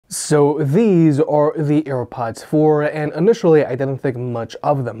So these are the AirPods 4, and initially I didn't think much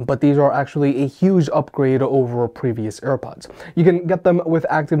of them, but these are actually a huge upgrade over previous AirPods. You can get them with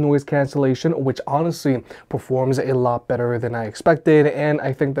active noise cancellation, which honestly performs a lot better than I expected, and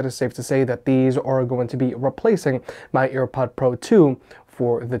I think that it's safe to say that these are going to be replacing my AirPod Pro 2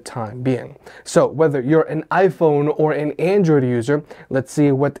 for the time being. So whether you're an iPhone or an Android user, let's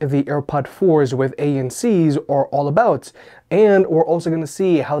see what the AirPod 4s with ANCs are all about. And we're also going to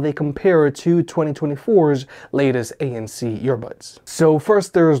see how they compare to 2024's latest ANC earbuds. So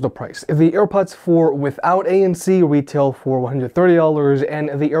first, there's the price. The AirPods 4 without ANC retail for $130, and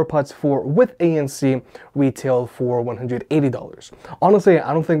the AirPods 4 with ANC retail for $180. Honestly,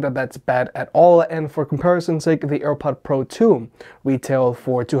 I don't think that that's bad at all, and for comparison's sake, the AirPod Pro 2 retail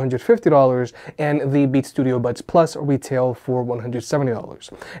for $250, and the Beats Studio Buds Plus retail for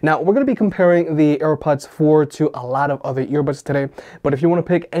 $170. Now, we're going to be comparing the AirPods 4 to a lot of other earbuds today, but if you want to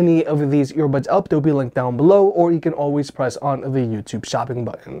pick any of these earbuds up, they'll be linked down below, or you can always press on the YouTube shopping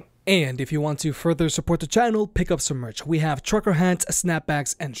button. And if you want to further support the channel, pick up some merch. We have trucker hats,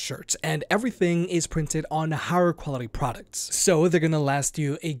 snapbacks, and shirts, and everything is printed on higher quality products, so they're gonna last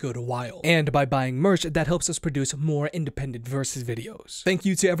you a good while. And by buying merch, that helps us produce more independent versus videos. Thank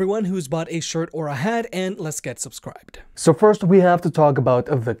you to everyone who's bought a shirt or a hat, and let's get subscribed. So first we have to talk about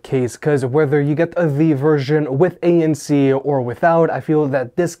the case, because whether you get the version with ANC or without, I feel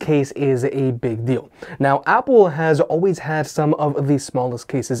that this case is a big deal. Now, Apple has always had some of the smallest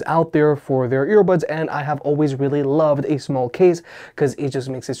cases out there for their earbuds, and I have always really loved a small case because it just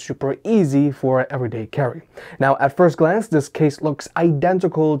makes it super easy for everyday carry. Now, at first glance, this case looks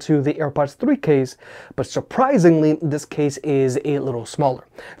identical to the AirPods 3 case, but surprisingly, this case is a little smaller.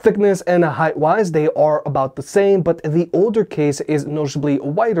 Thickness and height-wise, they are about the same, but the older case is noticeably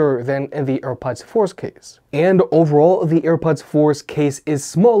wider than the AirPods 4's case. And overall, the AirPods 4's case is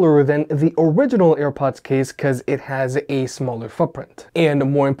smaller than the original AirPods case because it has a smaller footprint.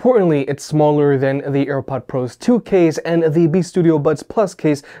 And more importantly, it's smaller than the AirPod Pro's 2 case, and the Beats Studio Buds Plus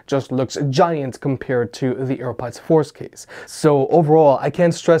case just looks giant compared to the AirPods 4's case. So overall, I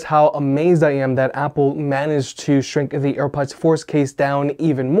can't stress how amazed I am that Apple managed to shrink the AirPods 4's case down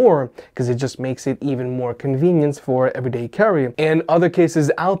even more, because it just makes it even more convenient for everyday carry. And other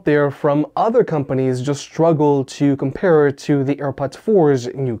cases out there from other companies just struggle to compare it to the AirPods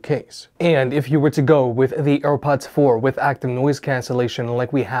 4's new case. And if you were to go with the AirPods 4 with active noise cancellation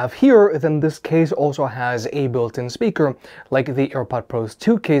like we have here, then this case also has a built-in speaker like the AirPod Pro's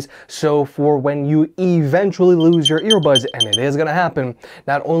 2 case, so for when you eventually lose your earbuds, and it is gonna happen,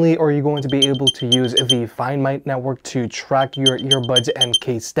 not only are you going to be able to use the Find My network to track your earbuds and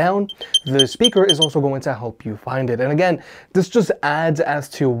case down, the speaker is also going to help you find it. And again, this just adds as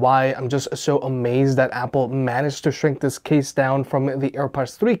to why I'm just so amazed that Apple managed to shrink this case down from the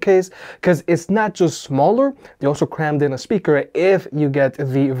AirPods 3 case, because it's not just smaller, they also crammed in a speaker if you get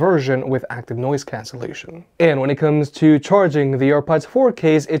the version with active noise cancellation. And when it comes to charging, the AirPods 4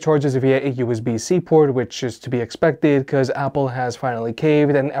 case, it charges via a USB-C port, which is to be expected because Apple has finally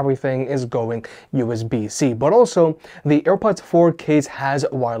caved and everything is going USB-C. But also, the AirPods 4 case has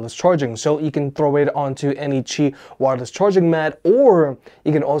wireless charging, so you can throw it onto any Qi wireless charging mat, or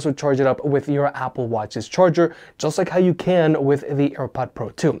you can also charge it up with your Apple Watch's charger, just like how you can with the AirPod Pro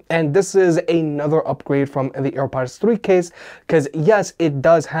 2. And this is another upgrade from the AirPods 3 case, because yes, it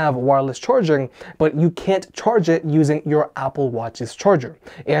does have wireless charging, but you can't charge it using your Apple Watch's charger.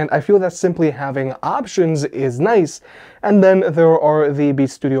 And I feel that simply having options is nice. And then there are the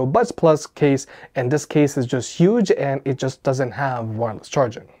Beats Studio Buds Plus case, and this case is just huge and it just doesn't have wireless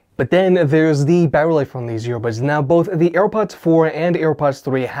charging. But then there's the battery life on these earbuds. Now, both the AirPods 4 and AirPods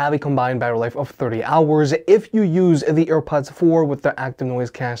 3 have a combined battery life of 30 hours if you use the AirPods 4 with the active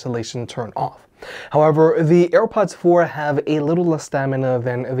noise cancellation turned off. However, the AirPods 4 have a little less stamina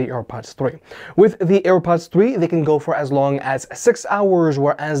than the AirPods 3. With the AirPods 3, they can go for as long as 6 hours,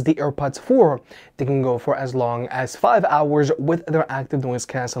 whereas the AirPods 4, they can go for as long as 5 hours with their active noise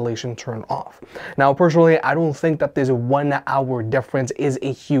cancellation turned off. Now, personally, I don't think that this 1 hour difference is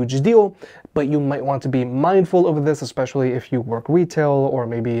a huge deal, but you might want to be mindful of this, especially if you work retail or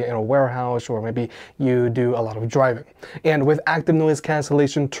maybe in a warehouse, or maybe you do a lot of driving. And with active noise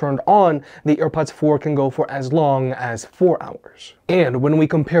cancellation turned on, the AirPods AirPods 4 can go for as long as 4 hours. And when we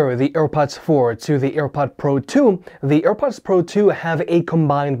compare the AirPods 4 to the AirPods Pro 2, the AirPods Pro 2 have a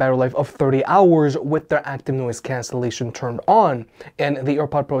combined battery life of 30 hours with their active noise cancellation turned on, and the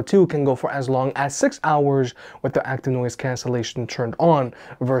AirPods Pro 2 can go for as long as 6 hours with their active noise cancellation turned on,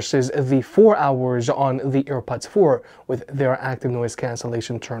 versus the 4 hours on the AirPods 4 with their active noise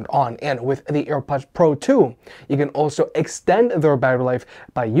cancellation turned on. And with the AirPods Pro 2, you can also extend their battery life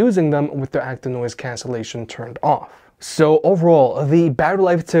by using them with their active noise cancellation turned off. So overall, the battery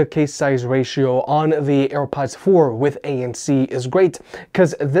life to case size ratio on the AirPods 4 with ANC is great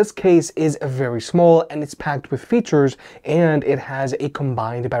because this case is very small and it's packed with features, and it has a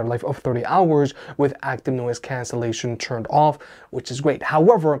combined battery life of 30 hours with active noise cancellation turned off, which is great.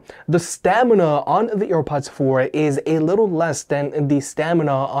 However, the stamina on the AirPods 4 is a little less than the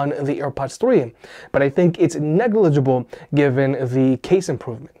stamina on the AirPods 3, but I think it's negligible given the case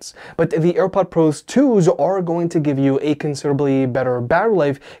improvements. But the AirPods Pro 2s are going to give you a considerably better battery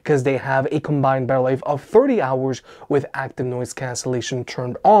life because they have a combined battery life of 30 hours with active noise cancellation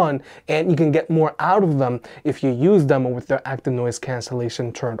turned on, and you can get more out of them if you use them with their active noise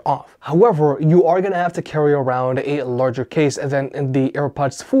cancellation turned off. However, you are going to have to carry around a larger case than the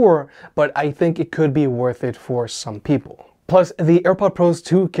AirPods 4, but I think it could be worth it for some people. Plus, the AirPods Pro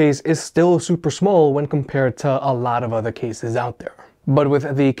 2 case is still super small when compared to a lot of other cases out there. But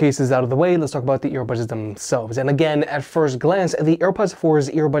with the cases out of the way, let's talk about the earbuds themselves. And again, at first glance, the AirPods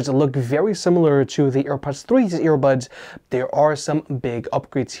 4's earbuds look very similar to the AirPods 3's earbuds. There are some big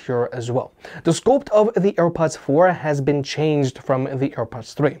upgrades here as well. The sculpt of the AirPods 4 has been changed from the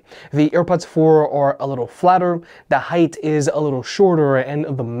AirPods 3. The AirPods 4 are a little flatter, the height is a little shorter,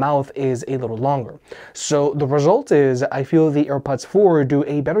 and the mouth is a little longer. So the result is, I feel the AirPods 4 do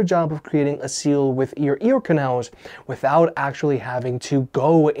a better job of creating a seal with your ear canals without actually having to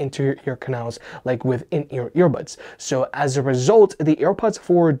go into your ear canals like with in-ear earbuds. So as a result, the AirPods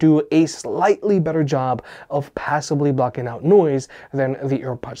 4 do a slightly better job of passively blocking out noise than the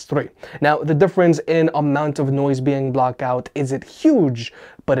AirPods 3. Now, the difference in amount of noise being blocked out isn't huge,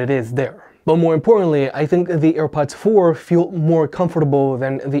 but it is there. But more importantly, I think the AirPods 4 feel more comfortable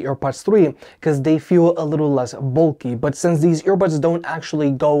than the AirPods 3 because they feel a little less bulky. But since these earbuds don't actually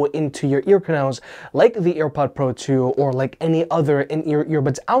go into your ear canals like the AirPods Pro 2 or like any other in-ear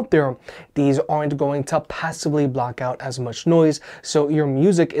earbuds out there, these aren't going to passively block out as much noise, so your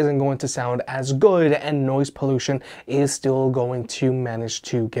music isn't going to sound as good and noise pollution is still going to manage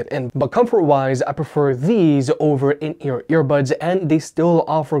to get in. But comfort-wise, I prefer these over in-ear earbuds, and they still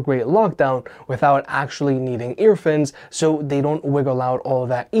offer great lockdown without actually needing ear fins, so they don't wiggle out all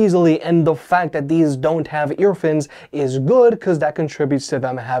that easily. And the fact that these don't have ear fins is good because that contributes to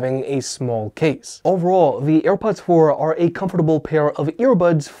them having a small case. Overall, the AirPods 4 are a comfortable pair of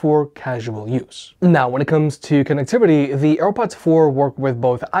earbuds for casual use. Now, when it comes to connectivity, the AirPods 4 work with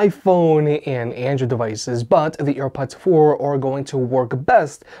both iPhone and Android devices, but the AirPods 4 are going to work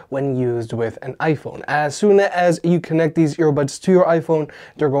best when used with an iPhone. As soon as you connect these earbuds to your iPhone,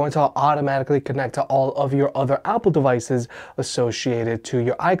 they're going to automatically connect to all of your other Apple devices associated to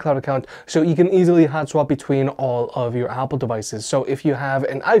your iCloud account, so you can easily hot swap between all of your Apple devices. So if you have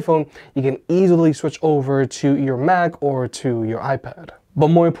an iPhone, you can easily switch over to your Mac or to your iPad. But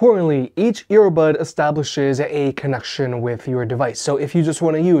more importantly, each earbud establishes a connection with your device. So if you just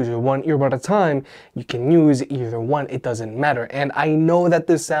want to use one earbud at a time, you can use either one, it doesn't matter. And I know that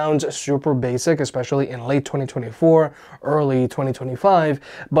this sounds super basic, especially in late 2024, early 2025,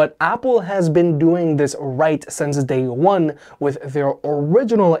 but Apple has been doing this right since day one with their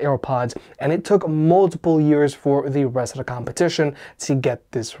original AirPods, and it took multiple years for the rest of the competition to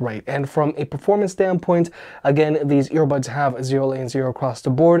get this right. And from a performance standpoint, again, these earbuds have zero latency across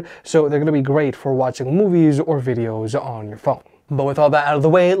the board, so they're going to be great for watching movies or videos on your phone. But with all that out of the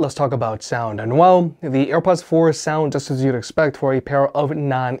way, let's talk about sound. And well, the AirPods 4 sound just as you'd expect for a pair of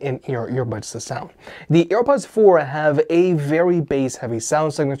non-in-ear earbuds to sound. The AirPods 4 have a very bass-heavy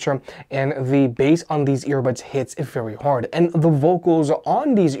sound signature, and the bass on these earbuds hits very hard. And the vocals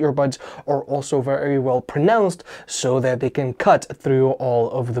on these earbuds are also very well pronounced so that they can cut through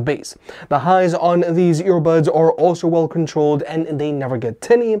all of the bass. The highs on these earbuds are also well controlled, and they never get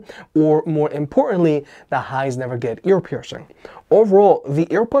tinny, or more importantly, the highs never get ear-piercing. Overall, the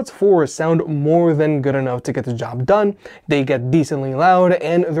AirPods 4 sound more than good enough to get the job done. They get decently loud,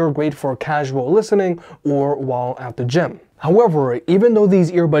 and they're great for casual listening or while at the gym. However, even though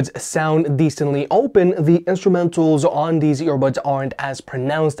these earbuds sound decently open, the instrumentals on these earbuds aren't as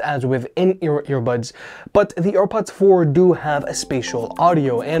pronounced as with in-ear earbuds, but the AirPods 4 do have a spatial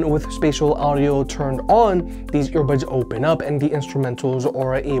audio, and with spatial audio turned on, these earbuds open up and the instrumentals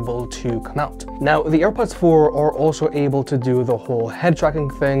are able to come out. Now, the AirPods 4 are also able to do the whole head tracking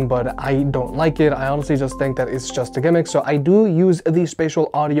thing, but I don't like it. I honestly just think that it's just a gimmick, so I do use the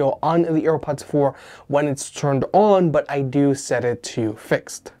spatial audio on the AirPods 4 when it's turned on, but I do set it to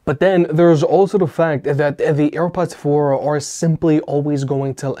fixed. But then there's also the fact that the AirPods 4 are simply always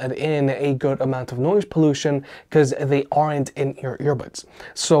going to let in a good amount of noise pollution because they aren't in-ear earbuds.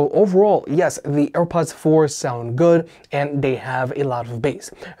 So overall, yes, the AirPods 4 sound good and they have a lot of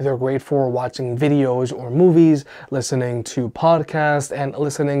bass. They're great for watching videos or movies, listening to podcasts, and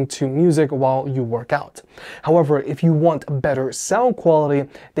listening to music while you work out. However, if you want better sound quality,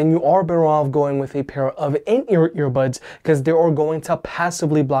 then you are better off going with a pair of in-ear earbuds because they are going to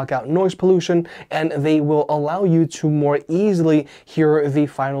passively block out noise pollution and they will allow you to more easily hear the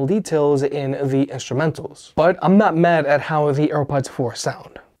final details in the instrumentals. But I'm not mad at how the AirPods 4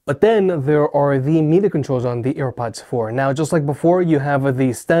 sound. But then there are the MIDI controls on the AirPods 4. Now, just like before, you have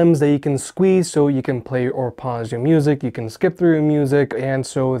the stems that you can squeeze so you can play or pause your music, you can skip through your music, and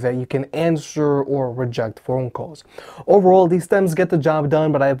so that you can answer or reject phone calls. Overall, these stems get the job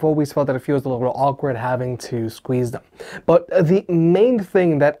done, but I've always felt that it feels a little awkward having to squeeze them. But the main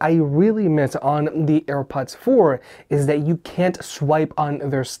thing that I really miss on the AirPods 4 is that you can't swipe on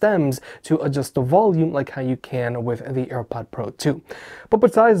their stems to adjust the volume like how you can with the AirPod Pro 2. But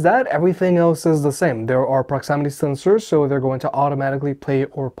besides that, everything else is the same. There are proximity sensors, so they're going to automatically play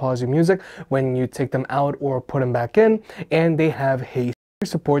or pause your music when you take them out or put them back in, and they have Hey Siri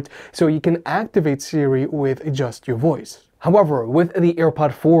support, so you can activate Siri with just your voice. However, with the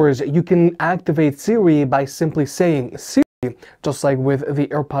AirPod 4s, you can activate Siri by simply saying Siri, just like with the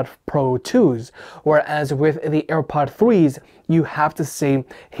AirPod Pro 2s, whereas with the AirPod 3s, you have to say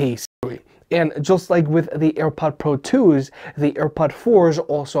Hey Siri. And just like with the AirPod Pro 2s, the AirPod 4s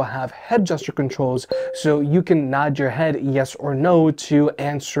also have head gesture controls, so you can nod your head yes or no to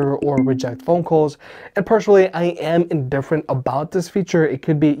answer or reject phone calls. And personally, I am indifferent about this feature. It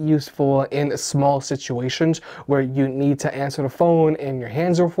could be useful in small situations where you need to answer the phone and your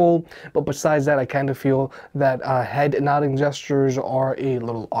hands are full. But besides that, I kind of feel that head nodding gestures are a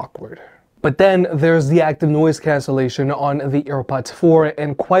little awkward. But then there's the active noise cancellation on the AirPods 4,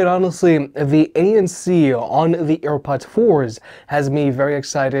 and quite honestly, the ANC on the AirPods 4s has me very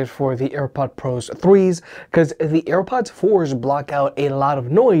excited for the AirPods Pros 3s, because the AirPods 4s block out a lot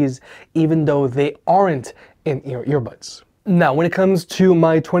of noise even though they aren't in-ear earbuds. Now, when it comes to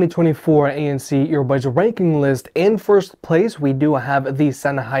my 2024 ANC earbuds ranking list, in first place we do have the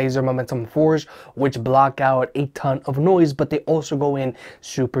Sennheiser Momentum 4s, which block out a ton of noise, but they also go in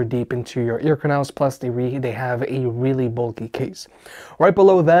super deep into your ear canals, plus they have a really bulky case. Right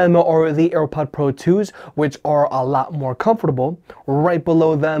below them are the AirPod Pro 2s, which are a lot more comfortable. Right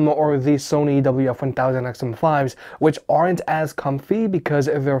below them are the Sony WF-1000 XM5s, which aren't as comfy because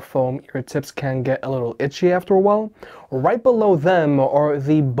their foam ear tips can get a little itchy after a while. Right below them are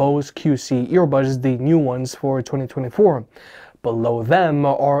the Bose QC earbuds, the new ones for 2024. Below them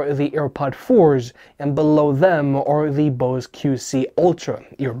are the AirPod 4s, and below them are the Bose QC Ultra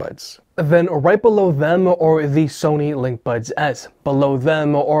earbuds. Then right below them are the Sony LinkBuds S. Below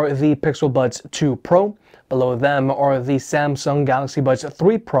them are the Pixel Buds 2 Pro. Below them are the Samsung Galaxy Buds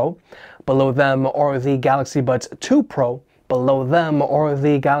 3 Pro. Below them are the Galaxy Buds 2 Pro. Below them are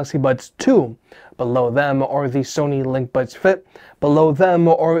the Galaxy Buds 2. Below them are the Sony LinkBuds Fit. Below them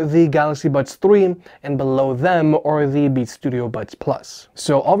are the Galaxy Buds 3, and below them are the Beats Studio Buds Plus.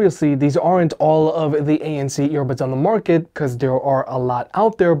 So obviously these aren't all of the ANC earbuds on the market because there are a lot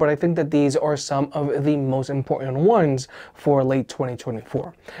out there, but I think that these are some of the most important ones for late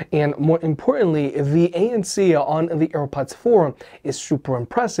 2024. And more importantly, the ANC on the AirPods 4 is super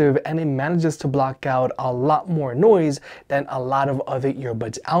impressive, and it manages to block out a lot more noise than a lot of other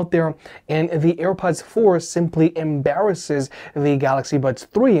earbuds out there. And the AirPods 4 simply embarrasses the Galaxy Buds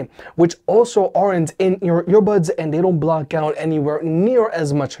 3, which also aren't in-ear earbuds, and they don't block out anywhere near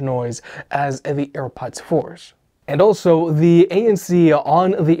as much noise as the AirPods 4s. And also, the ANC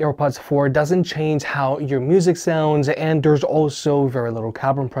on the AirPods 4 doesn't change how your music sounds, and there's also very little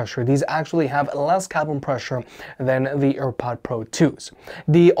cabin pressure. These actually have less cabin pressure than the AirPod Pro 2s.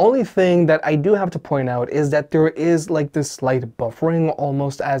 The only thing that I do have to point out is that there is like this slight buffering,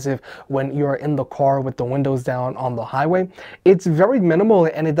 almost as if when you're in the car with the windows down on the highway. It's very minimal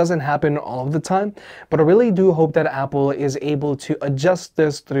and it doesn't happen all of the time, but I really do hope that Apple is able to adjust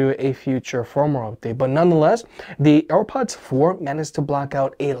this through a future firmware update. But nonetheless, The AirPods 4 managed to block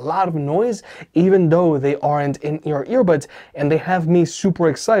out a lot of noise even though they aren't in-ear earbuds, and they have me super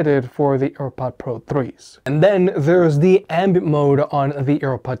excited for the AirPods Pro 3s. And then there's the Ambient Mode on the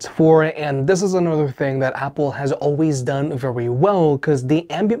AirPods 4, and this is another thing that Apple has always done very well, because the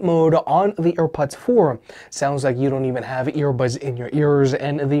Ambient Mode on the AirPods 4 sounds like you don't even have earbuds in your ears,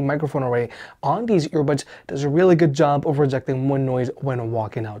 and the microphone array on these earbuds does a really good job of rejecting wind noise when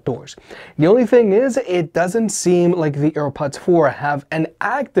walking outdoors. The only thing is, it doesn't seem like the AirPods 4 have an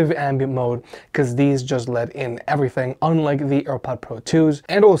active ambient mode, because these just let in everything, unlike the AirPods Pro 2s.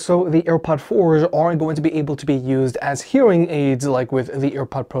 And also, the AirPods 4s aren't going to be able to be used as hearing aids like with the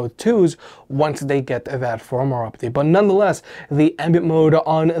AirPods Pro 2s once they get that firmware update. But nonetheless, the ambient mode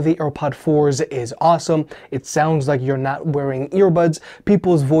on the AirPods 4s is awesome. It sounds like you're not wearing earbuds.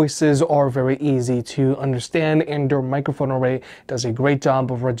 People's voices are very easy to understand, and their microphone array does a great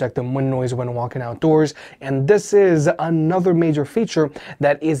job of rejecting wind noise when walking outdoors. And this is another major feature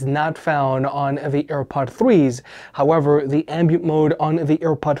that is not found on the AirPods 3s. However, the ambient mode on the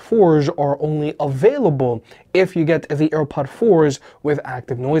AirPods 4s are only available if you get the AirPods 4s with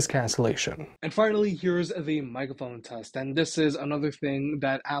active noise cancellation. And finally, here's the microphone test. And this is another thing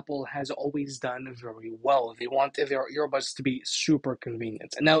that Apple has always done very well. They want their earbuds to be super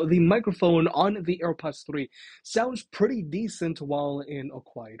convenient. Now, the microphone on the AirPods 3 sounds pretty decent while in a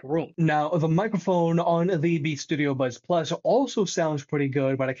quiet room. Now, the microphone on the Beats Studio Buds Plus also sounds pretty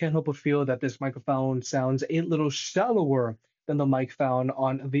good, but I can't help but feel that this microphone sounds a little shallower than the mic found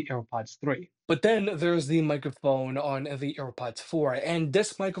on the AirPods 3. But then there's the microphone on the AirPods 4, and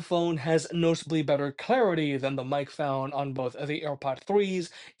this microphone has noticeably better clarity than the mic found on both the AirPods 3s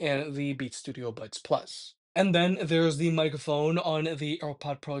and the Beats Studio Buds Plus. And then there's the microphone on the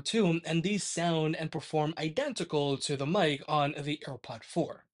AirPods Pro 2, and these sound and perform identical to the mic on the AirPods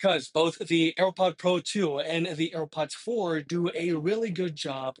 4. Because both the AirPods Pro 2 and the AirPods 4 do a really good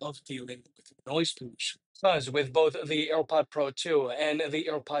job of dealing with noise pollution. Because with both the AirPods Pro 2 and the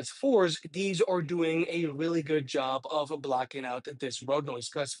AirPods 4s, these are doing a really good job of blocking out this road noise.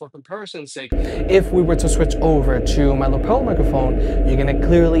 Because for comparison's sake, if we were to switch over to my lapel microphone, you're going to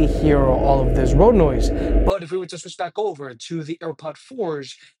clearly hear all of this road noise. But if we were to switch back over to the AirPods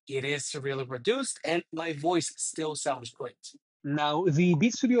 4s, it is severely reduced and my voice still sounds great. Now, the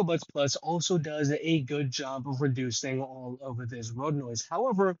Beats Studio Buds Plus also does a good job of reducing all of this road noise.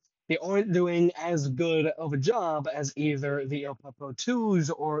 However, they aren't doing as good of a job as either the AirPods Pro 2s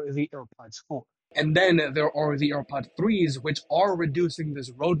or the AirPods 4. And then there are the AirPods 3s, which are reducing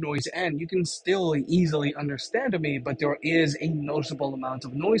this road noise, and you can still easily understand me, but there is a noticeable amount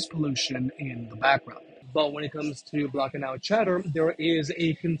of noise pollution in the background. But when it comes to blocking out chatter, there is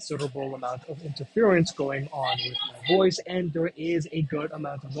a considerable amount of interference going on with my voice, and there is a good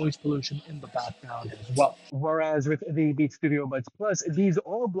amount of noise pollution in the background as well. Whereas with the Beats Studio Buds Plus, these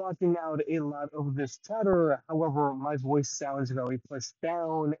are blocking out a lot of this chatter. However, my voice sounds very pushed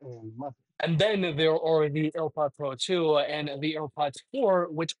down and muffled. And then there are the AirPods Pro 2 and the AirPods 4,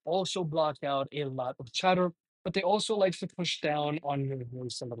 which also block out a lot of chatter, but they also like to push down on your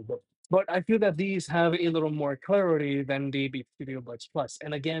voice a little bit. But I feel that these have a little more clarity than the Beats Studio Buds Plus.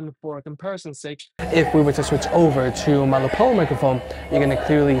 And again, for comparison's sake, if we were to switch over to my lapel microphone, you're going to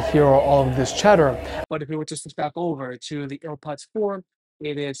clearly hear all of this chatter. But if we were to switch back over to the AirPods 4,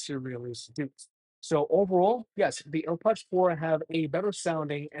 it is severely reduced. So overall, yes, the AirPods 4 have a better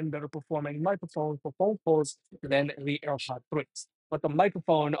sounding and better performing microphone for phone calls than the AirPods 3s. But the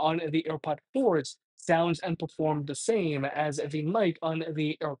microphone on the AirPods 4s sounds and performs the same as the mic on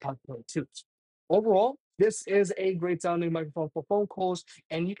the AirPods Pro 2s. Overall, this is a great sounding microphone for phone calls,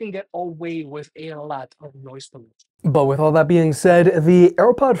 and you can get away with a lot of noise pollution. But with all that being said, the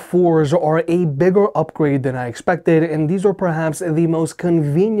AirPods 4s are a bigger upgrade than I expected, and these are perhaps the most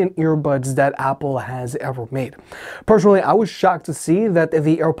convenient earbuds that Apple has ever made. Personally, I was shocked to see that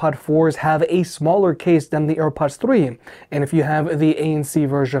the AirPods 4s have a smaller case than the AirPods 3, and if you have the ANC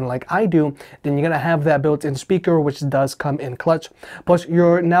version like I do, then you're going to have that built-in speaker, which does come in clutch. Plus,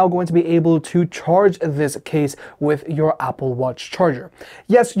 you're now going to be able to charge this case with your Apple Watch charger.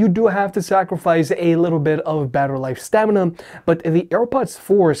 Yes, you do have to sacrifice a little bit of battery life stamina, but the AirPods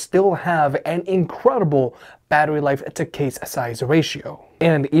 4 still have an incredible battery life to case size ratio.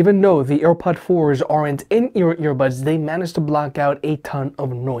 And even though the AirPods 4s aren't in-ear earbuds, they manage to block out a ton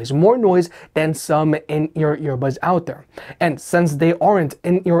of noise, more noise than some in-ear earbuds out there. And since they aren't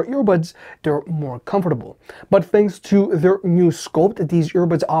in-ear earbuds, they're more comfortable. But thanks to their new sculpt, these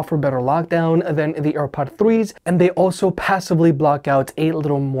earbuds offer better lockdown than the AirPods 3s, and they also passively block out a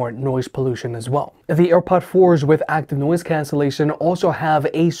little more noise pollution as well. The AirPods 4s with active noise cancellation also have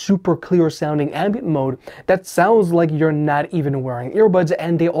a super clear sounding ambient mode that that sounds like you're not even wearing earbuds,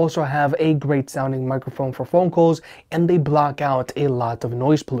 and they also have a great sounding microphone for phone calls, and they block out a lot of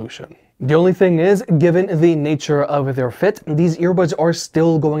noise pollution. The only thing is, given the nature of their fit, these earbuds are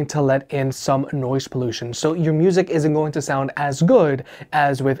still going to let in some noise pollution, so your music isn't going to sound as good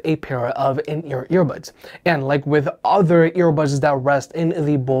as with a pair of in-ear earbuds. And like with other earbuds that rest in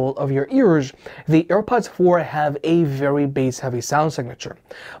the bowl of your ears, the AirPods 4 have a very bass-heavy sound signature.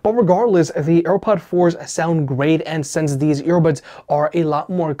 But regardless, the AirPods 4s sound great, and since these earbuds are a lot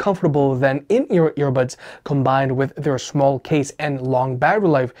more comfortable than in-ear earbuds, combined with their small case and long battery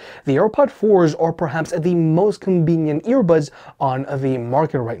life, the AirPods 4s are perhaps the most convenient earbuds on the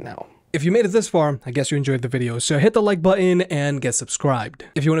market right now. If you made it this far, I guess you enjoyed the video, so hit the like button and get subscribed.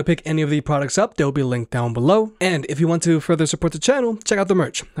 If you want to pick any of the products up, they'll be linked down below. And if you want to further support the channel, check out the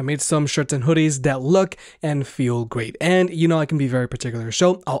merch. I made some shirts and hoodies that look and feel great. And you know I can be very particular,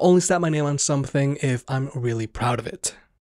 so I'll only slap my name on something if I'm really proud of it.